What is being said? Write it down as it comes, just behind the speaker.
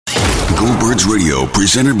Go Birds Radio,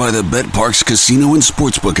 presented by the Bet Parks Casino and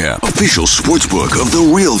Sportsbook app. Official sportsbook of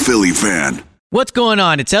the real Philly fan. What's going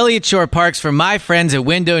on? It's Elliott Shore Parks from my friends at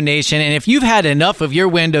Window Nation, and if you've had enough of your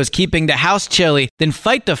windows keeping the house chilly, then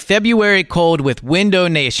fight the February cold with Window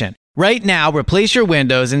Nation. Right now, replace your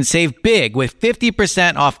windows and save big with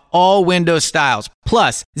 50% off all window styles,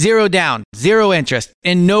 plus 0 down, 0 interest,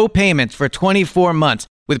 and no payments for 24 months.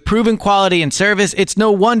 With proven quality and service, it's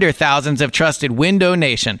no wonder thousands have trusted Window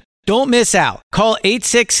Nation. Don't miss out. Call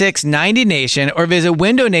 866-90-NATION or visit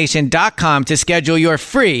windownation.com to schedule your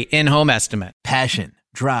free in-home estimate. Passion,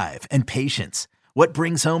 drive, and patience. What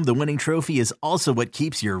brings home the winning trophy is also what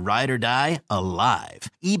keeps your ride or die alive.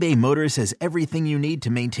 eBay Motors has everything you need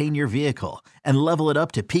to maintain your vehicle and level it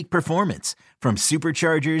up to peak performance. From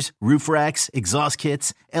superchargers, roof racks, exhaust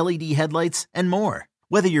kits, LED headlights, and more.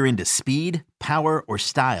 Whether you're into speed, power, or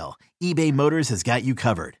style, eBay Motors has got you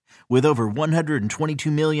covered. With over 122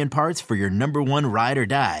 million parts for your number one ride or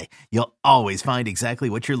die, you'll always find exactly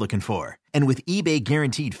what you're looking for. And with eBay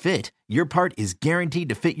Guaranteed Fit, your part is guaranteed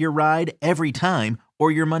to fit your ride every time or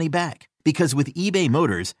your money back. Because with eBay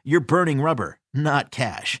Motors, you're burning rubber, not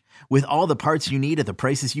cash. With all the parts you need at the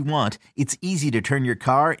prices you want, it's easy to turn your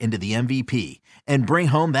car into the MVP and bring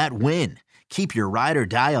home that win. Keep your ride or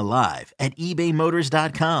die alive at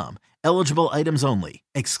ebaymotors.com. Eligible items only.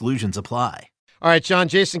 Exclusions apply. All right, John,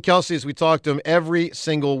 Jason Kelce, as we talk to him every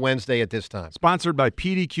single Wednesday at this time. Sponsored by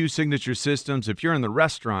PDQ Signature Systems. If you're in the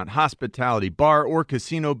restaurant, hospitality, bar, or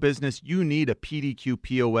casino business, you need a PDQ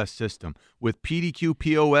POS system. With PDQ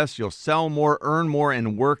POS, you'll sell more, earn more,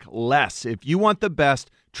 and work less. If you want the best,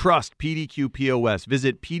 trust PDQ POS.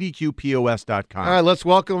 Visit pdqpos.com. All right, let's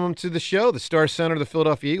welcome him to the show, the star center of the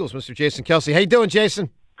Philadelphia Eagles, Mr. Jason Kelce. How you doing, Jason?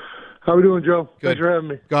 How we doing, Joe? Good. Thanks for having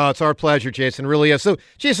me. Oh, it's our pleasure, Jason. It really is. So,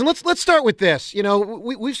 Jason, let's start with this. You know,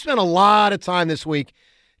 we've spent a lot of time this week,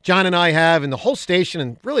 John and I have, and the whole station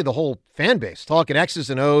and really the whole fan base, talking X's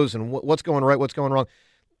and O's and what's going right, what's going wrong.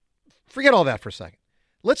 Forget all that for a second.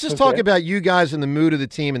 Let's just talk about you guys and the mood of the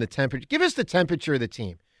team and the temperature. Give us the temperature of the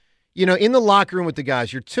team. You know, in the locker room with the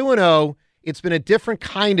guys, you're 2-0. It's been a different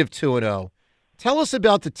kind of 2-0. Tell us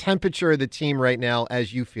about the temperature of the team right now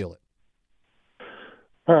as you feel it.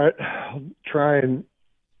 All right. I'll try and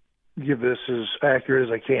give this as accurate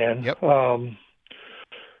as I can. Yep.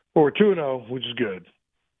 We're 2-0, which is good.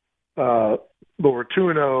 But we're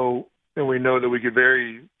 2-0, and we know that we could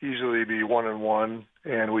very easily be 1-1,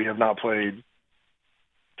 and we have not played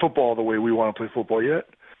football the way we want to play football yet.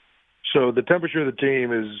 So the temperature of the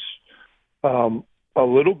team is a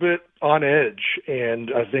little bit on edge,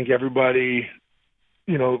 and I think everybody –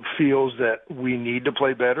 feels that we need to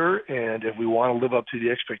play better, and if we want to live up to the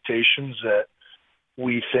expectations that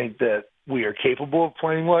we think that we are capable of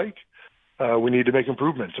playing like, we need to make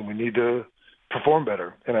improvements and we need to perform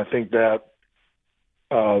better. And I think that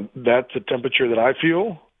that's the temperature that I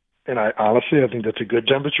feel, and I think that's a good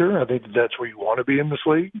temperature. I think that's where you want to be in this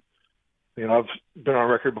league. I've been on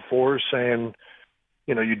record before saying,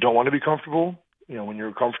 you don't want to be comfortable. When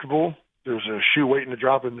you're comfortable, there's a shoe waiting to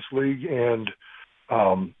drop in this league, and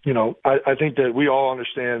I think that we all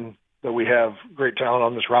understand that we have great talent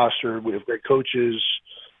on this roster. We have great coaches.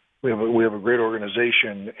 We have a great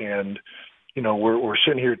organization, and we're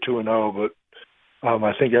sitting here 2-0. But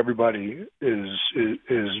I think everybody is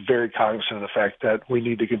very cognizant of the fact that we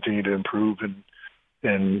need to continue to improve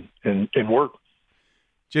and work.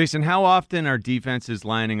 Jason, how often are defenses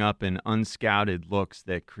lining up in unscouted looks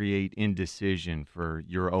that create indecision for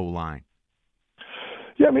your O-line?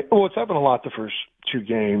 Yeah, it's happened a lot the first two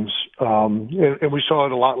games, and we saw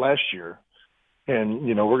it a lot last year. And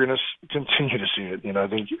we're going to continue to see it.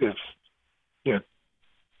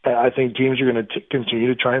 I think teams are going to continue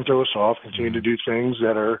to try and throw us off, continue to do things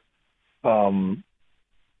that are,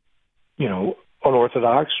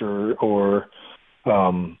 unorthodox or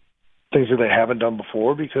things that they haven't done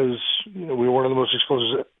before, because we were one of the most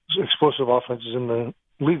explosive offenses in the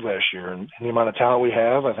league last year, and the amount of talent we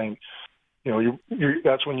have, I think.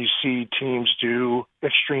 That's when you see teams do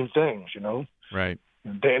extreme things, Right.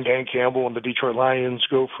 Dan Campbell and the Detroit Lions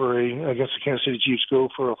against the Kansas City Chiefs, go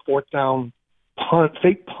for a fourth down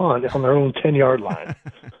fake punt on their own 10-yard line,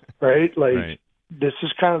 right? Right. This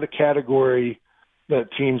is kind of the category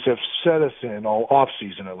that teams have set us in all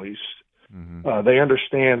offseason, at least. Mm-hmm. They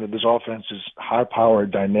understand that this offense is high-powered,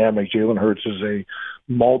 dynamic. Jalen Hurts is a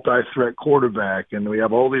multi-threat quarterback, and we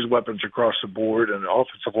have all these weapons across the board and the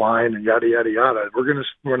offensive line and yada, yada, yada.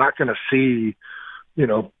 We're not going to see,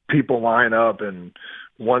 people line up and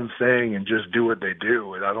one thing and just do what they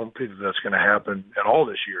do. And I don't think that's going to happen at all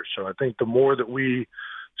this year. So I think the more that we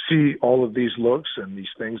see all of these looks and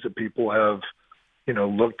these things that people have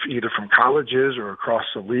looked either from colleges or across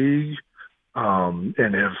the league, and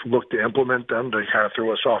have looked to implement them to kind of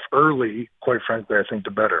throw us off early. Quite frankly, I think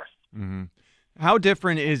the better. Mm-hmm. How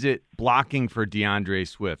different is it blocking for DeAndre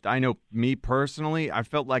Swift? I know me personally, I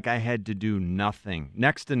felt like I had to do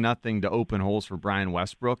next to nothing to open holes for Brian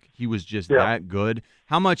Westbrook. He was just that good.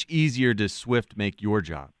 How much easier does Swift make your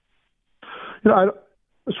job?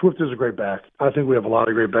 Swift is a great back. I think we have a lot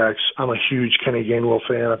of great backs. I'm a huge Kenny Gainwell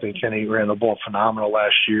fan. I think Kenny ran the ball phenomenal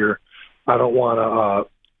last year. I don't want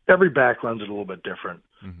to every back runs it a little bit different.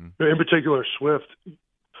 Mm-hmm. In particular, Swift,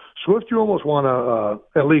 you almost want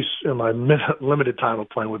to, at least in my limited time of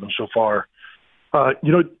playing with him so far,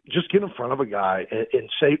 just get in front of a guy and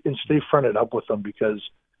stay fronted up with him, because,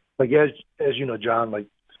 like, as you know, John, like,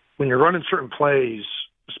 when you're running certain plays,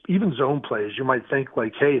 even zone plays, you might think,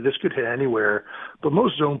 like, hey, this could hit anywhere, but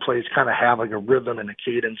most zone plays kind of have, like, a rhythm and a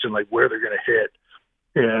cadence and, like, where they're going to hit.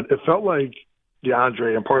 And it felt like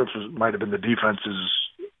DeAndre, and part of it might have been the defense's,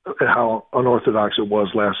 how unorthodox it was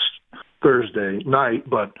last Thursday night,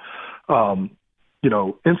 but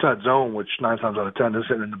inside zone, which 9 times out of 10 is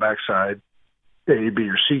hitting in the backside, A, B,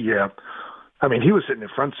 or C gap. I mean, he was hitting the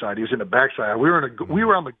front side. He was in the backside. We were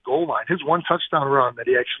on the goal line. His one touchdown run that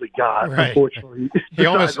he actually got, unfortunately, he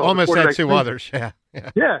almost had two others. Yeah.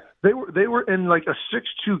 They were in like a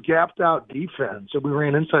 6-2 gapped out defense, and we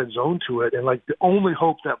ran inside zone to it. And like the only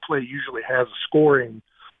hope that play usually has of scoring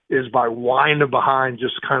is by winding behind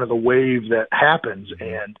just kind of the wave that happens.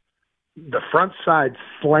 And the front side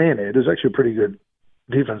slanted is actually a pretty good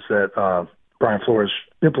defense that Brian Flores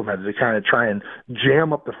implemented to kind of try and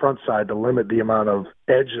jam up the front side to limit the amount of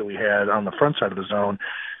edge that we had on the front side of the zone.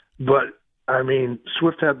 But, I mean,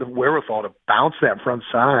 Swift had the wherewithal to bounce that front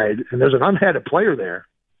side, and there's an unheaded player there.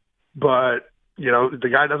 But, the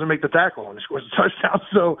guy doesn't make the tackle and he scores a touchdown.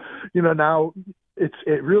 So, now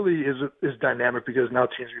it really is dynamic, because now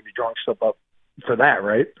teams are going to be drawing stuff up for that,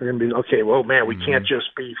 right? They're going to be, okay, well, man, we can't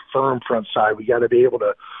just be firm front side. We got to be able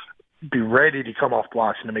to be ready to come off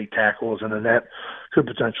blocks and to make tackles, and then that could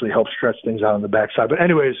potentially help stretch things out on the backside. But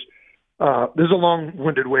anyways, this is a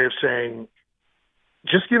long-winded way of saying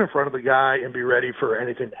just get in front of the guy and be ready for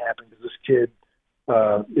anything to happen, because this kid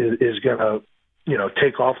is going to,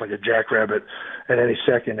 take off like a jackrabbit at any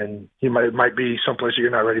second, and he might be someplace that you're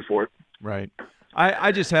not ready for it. Right.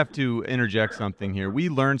 I just have to interject something here. We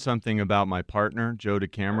learned something about my partner, Joe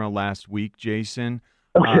DeCamera, last week, Jason.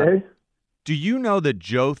 Okay. Do you know that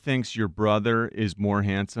Joe thinks your brother is more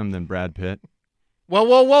handsome than Brad Pitt?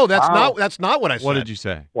 Whoa! That's not what I said. What did you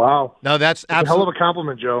say? Wow. No, that's a hell of a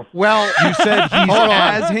compliment, Joe. Well, you said he's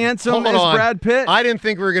as handsome as Brad Pitt. I didn't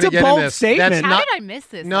think we were going to get into this. Statement. How did I miss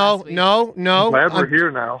this? No. I'm glad we're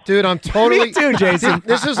here now, dude. I'm totally. Me too, Jason.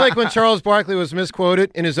 This is like when Charles Barkley was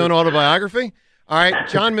misquoted in his own autobiography. All right,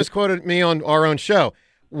 John misquoted me on our own show.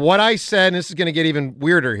 What I said, and this is going to get even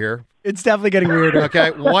weirder here. It's definitely getting weirder.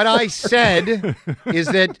 Okay, what I said is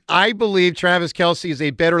that I believe Travis Kelce is a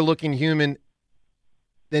better-looking human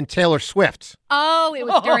than Taylor Swift. Oh, it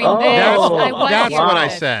was during this. That's what I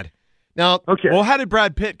said. Now, okay. Well, how did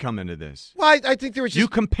Brad Pitt come into this? Well, I think there was just... You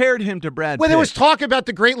compared him to Brad Pitt. Well, there was talk about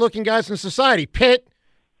the great-looking guys in society. Pitt.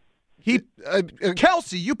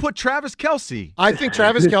 Kelce. You put Travis Kelce. I think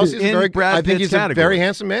Travis Kelce is he's a very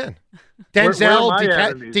handsome man. Denzel,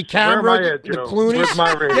 DeCamera, the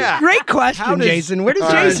Clooney. Yeah. Great question, Jason. Where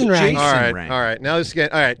does Jason rank? All right. Now this again.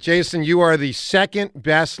 All right, Jason, you are the second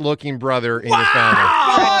best looking brother in your family.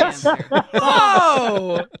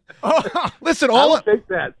 Whoa! Listen, I'll take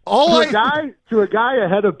that. To a guy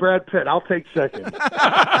ahead of Brad Pitt, I'll take second.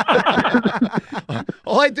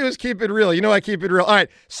 All I do is keep it real. I keep it real. All right.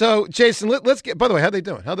 So, Jason, let's get. By the way, how they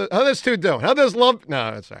doing? How those two doing? How those love?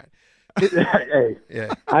 No, that's all right. Hey,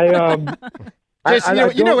 yeah.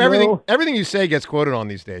 Jason, you know everything. Everything you say gets quoted on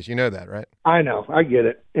these days. You know that, right? I know. I get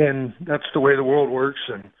it, and that's the way the world works.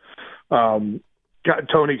 And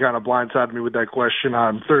Tony kind of blindsided me with that question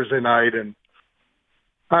on Thursday night, and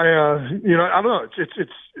I don't know.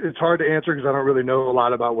 It's hard to answer because I don't really know a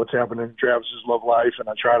lot about what's happening in Travis's love life, and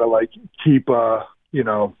I try to keep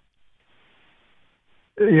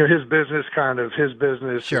his business kind of his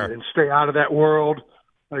business, sure, and stay out of that world.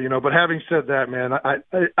 But having said that, man, I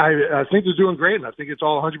think they're doing great, and I think it's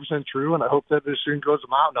all 100% true, and I hope that this soon goes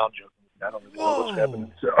them out. No, I'm joking. I don't really know what's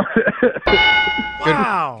happening. So.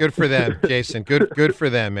 Wow. Good for them, Jason. Good for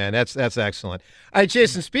them, man. That's excellent. All right,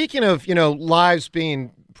 Jason, speaking of, lives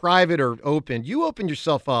being private or open, you opened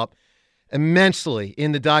yourself up immensely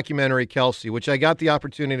in the documentary Kelce, which I got the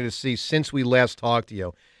opportunity to see since we last talked to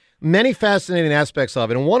you. Many fascinating aspects of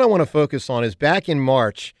it, and one I want to focus on is back in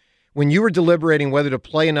March, when you were deliberating whether to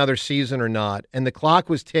play another season or not, and the clock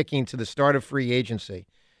was ticking to the start of free agency,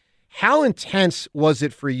 how intense was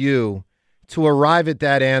it for you to arrive at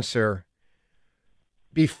that answer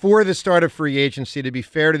before the start of free agency, to be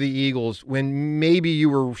fair to the Eagles, when maybe you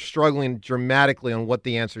were struggling dramatically on what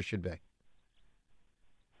the answer should be?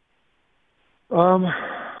 Well,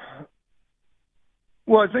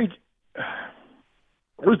 I think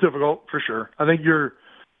it was difficult for sure. I think you're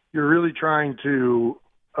really trying to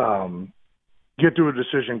get to a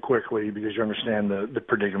decision quickly because you understand the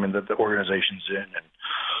predicament that the organization's in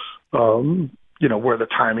and where the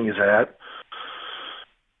timing is at.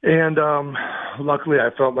 And luckily, I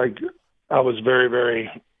felt like I was very, very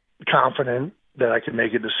confident that I could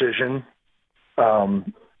make a decision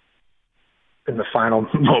in the final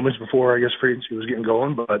moments before, I guess, free agency was getting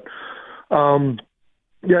going. But,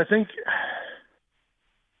 I think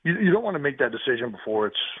you don't want to make that decision before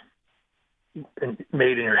it's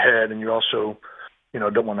made in your head, and you also,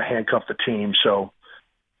 don't want to handcuff the team. So,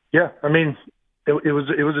 it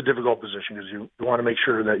was a difficult position because you want to make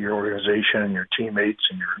sure that your organization and your teammates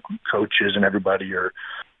and your coaches and everybody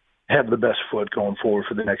have the best foot going forward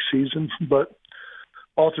for the next season. But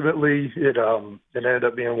ultimately, it ended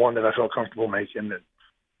up being one that I felt comfortable making, that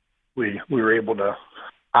we were able to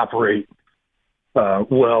operate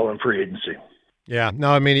well in free agency. Yeah,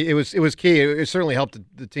 no, I mean it was key. It certainly helped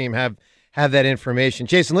the team have that information.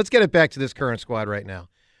 Jason, let's get it back to this current squad right now.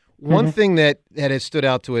 One thing that has stood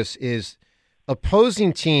out to us is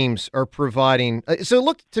opposing teams are providing. So it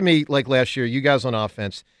looked to me like last year, you guys on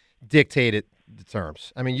offense dictated the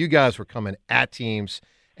terms. I mean, you guys were coming at teams,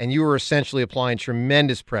 and you were essentially applying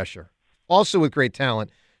tremendous pressure, also with great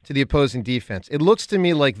talent, to the opposing defense. It looks to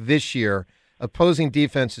me like this year, opposing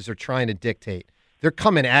defenses are trying to dictate. They're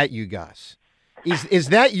coming at you guys. Is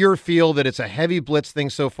that your feel, that it's a heavy blitz thing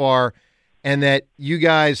so far, and that you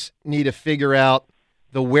guys need to figure out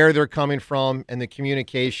where they're coming from and the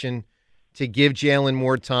communication to give Jalen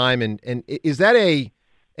more time? And is that a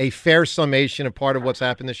fair summation of part of what's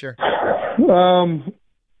happened this year?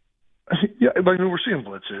 Yeah, we're seeing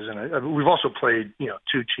blitzes, and we've also played,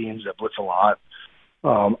 two teams that blitz a lot.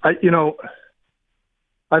 I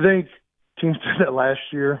think teams did that last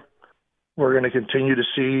year. We're going to continue to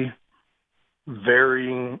see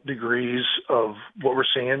varying degrees of what we're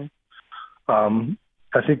seeing. I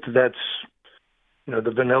think that's,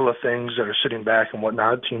 the vanilla things that are sitting back and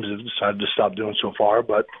whatnot. Teams have decided to stop doing so far,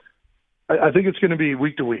 but I think it's going to be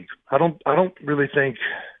week to week. I don't really think,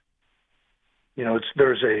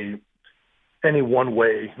 there's any one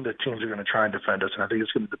way that teams are going to try and defend us, and I think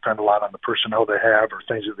it's going to depend a lot on the personnel they have or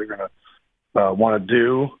things that they're going to want to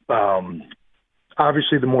do.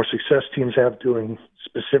 Obviously, the more success teams have doing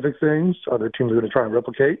specific things, other teams are going to try and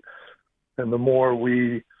replicate. And the more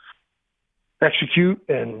we execute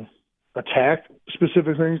and attack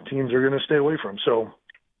specific things, teams are going to stay away from. So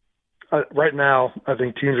right now, I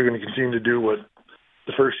think teams are going to continue to do what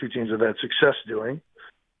the first two teams have had success doing.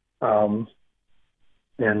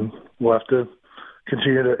 And we'll have to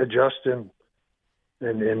continue to adjust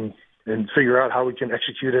and figure out how we can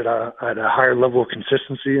execute it at a higher level of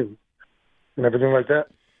consistency and everything like that.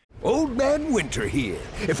 Old Man Winter here.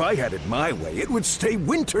 If I had it my way, it would stay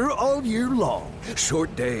winter all year long.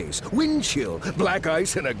 Short days, wind chill, black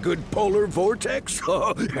ice, and a good polar vortex.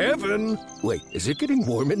 Oh, heaven. Wait, is it getting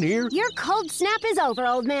warm in here? Your cold snap is over,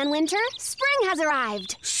 Old Man Winter. Spring has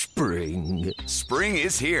arrived. Spring. Spring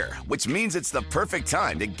is here, which means it's the perfect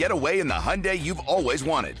time to get away in the Hyundai you've always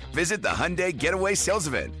wanted. Visit the Hyundai Getaway Sales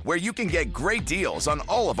Event, where you can get great deals on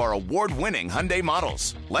all of our award-winning Hyundai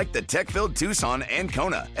models, like the tech-filled Tucson and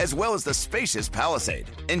Kona, as well as the spacious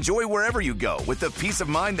Palisade. Enjoy wherever you go with the peace of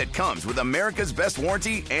mind that comes with America's best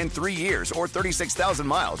warranty and 3 years or 36,000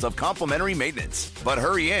 miles of complimentary maintenance. But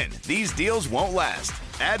hurry in, these deals won't last.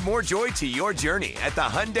 Add more joy to your journey at the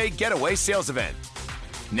Hyundai Getaway Sales Event.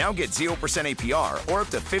 Now get 0% APR or up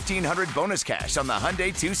to $1,500 bonus cash on the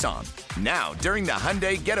Hyundai Tucson. Now, during the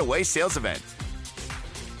Hyundai Getaway Sales Event.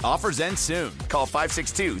 Offers end soon. Call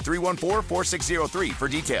 562-314-4603 for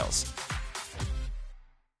details.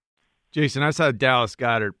 Jason, I saw Dallas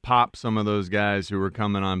Goedert pop some of those guys who were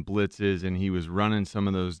coming on blitzes, and he was running some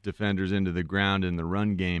of those defenders into the ground in the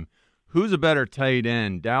run game. Who's a better tight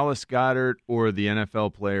end, Dallas Goedert or the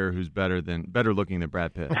NFL player who's better looking than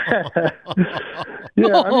Brad Pitt?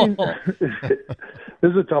 Yeah, I mean,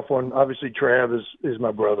 this is a tough one. Obviously, Trav is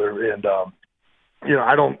my brother, and I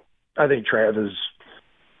think Trav is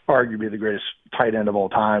arguably the greatest tight end of all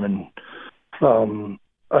time, and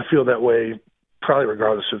I feel that way probably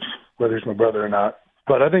regardless of whether he's my brother or not.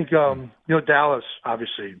 But I think Dallas,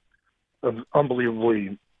 obviously, an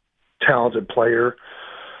unbelievably talented player.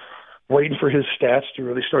 waiting for his stats to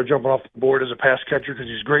really start jumping off the board as a pass catcher because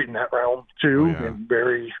he's great in that realm too, and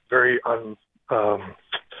very, very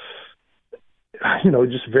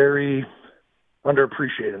just very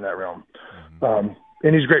underappreciated in that realm.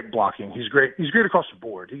 And he's great blocking. He's great across the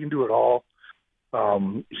board. He can do it all.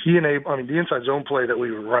 The inside zone play that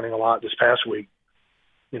we were running a lot this past week,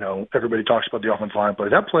 everybody talks about the offensive line play.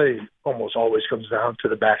 That play almost always comes down to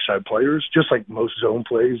the backside players, just like most zone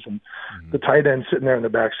plays. And the tight end sitting there on the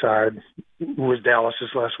backside, who was Dallas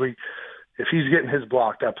this last week, if he's getting his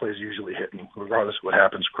block, that play is usually hitting, regardless of what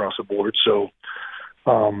happens across the board. So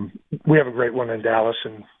we have a great one in Dallas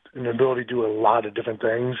and the ability to do a lot of different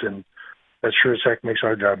things, and that sure as heck makes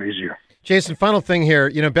our job easier. Jason, final thing here.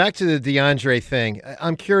 Back to the DeAndre thing.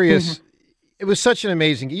 I'm curious. It was such an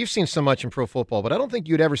amazing – you've seen so much in pro football, but I don't think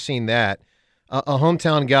you'd ever seen that. A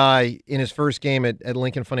hometown guy in his first game at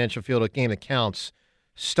Lincoln Financial Field, a game that counts,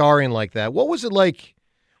 starring like that. What was it like?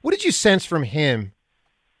 What did you sense from him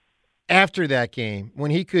after that game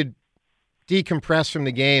when he could decompress from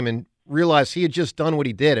the game and realize he had just done what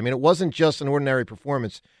he did? I mean, it wasn't just an ordinary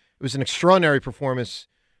performance. It was an extraordinary performance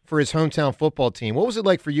for his hometown football team. What was it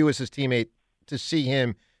like for you as his teammate to see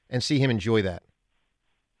him and see him enjoy that?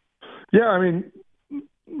 Yeah, I mean,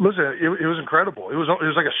 listen, it was incredible. It was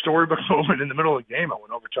like a storybook moment in the middle of the game. I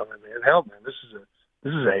went over to him and said, "Hell, man, this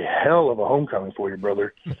is a hell of a homecoming for you,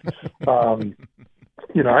 brother."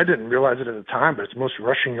 I didn't realize it at the time, but it's most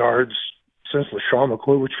rushing yards since LaShawn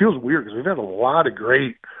McCoy, which feels weird because we've had a lot of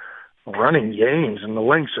great running games in the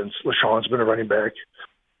length since LaShawn's been a running back.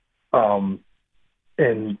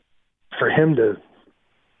 And for him to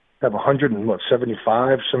have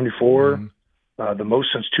 175, 74, the most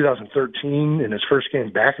since 2013 in his first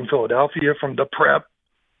game back in Philadelphia from the prep.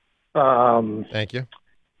 Thank you.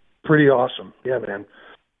 Pretty awesome. Yeah, man.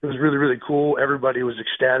 It was really, really cool. Everybody was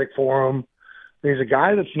ecstatic for him. He's a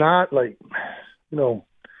guy that's not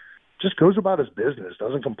just goes about his business,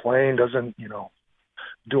 doesn't complain, doesn't,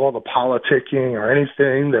 do all the politicking or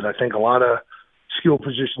anything that I think a lot of skill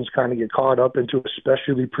positions kind of get caught up into,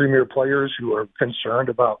 especially premier players who are concerned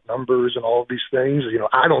about numbers and all of these things.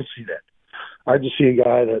 I don't see that. I just see a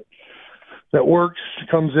guy that works,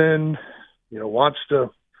 comes in, wants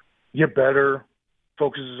to get better,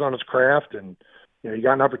 focuses on his craft, and he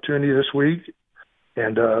got an opportunity this week,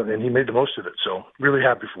 and he made the most of it. So really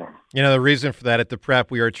happy for him. The reason for that at the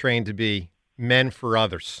prep, we are trained to be men for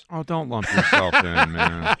others. Oh, don't lump yourself in,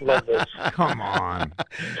 man. Love this. Come on.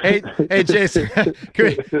 Hey, Jason.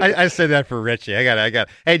 I said that for Richie. I got it.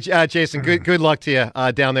 Hey, Jason, good luck to you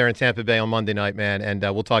down there in Tampa Bay on Monday night, man, and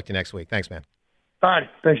we'll talk to you next week. Thanks, man. All right.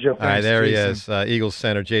 Thanks, Joe. All right, there Jason. He is, Eagles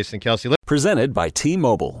center Jason Kelce. Presented by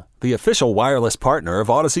T-Mobile, the official wireless partner of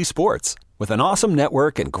Odyssey Sports. With an awesome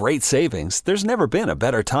network and great savings, there's never been a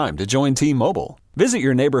better time to join T-Mobile. Visit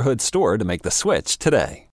your neighborhood store to make the switch today.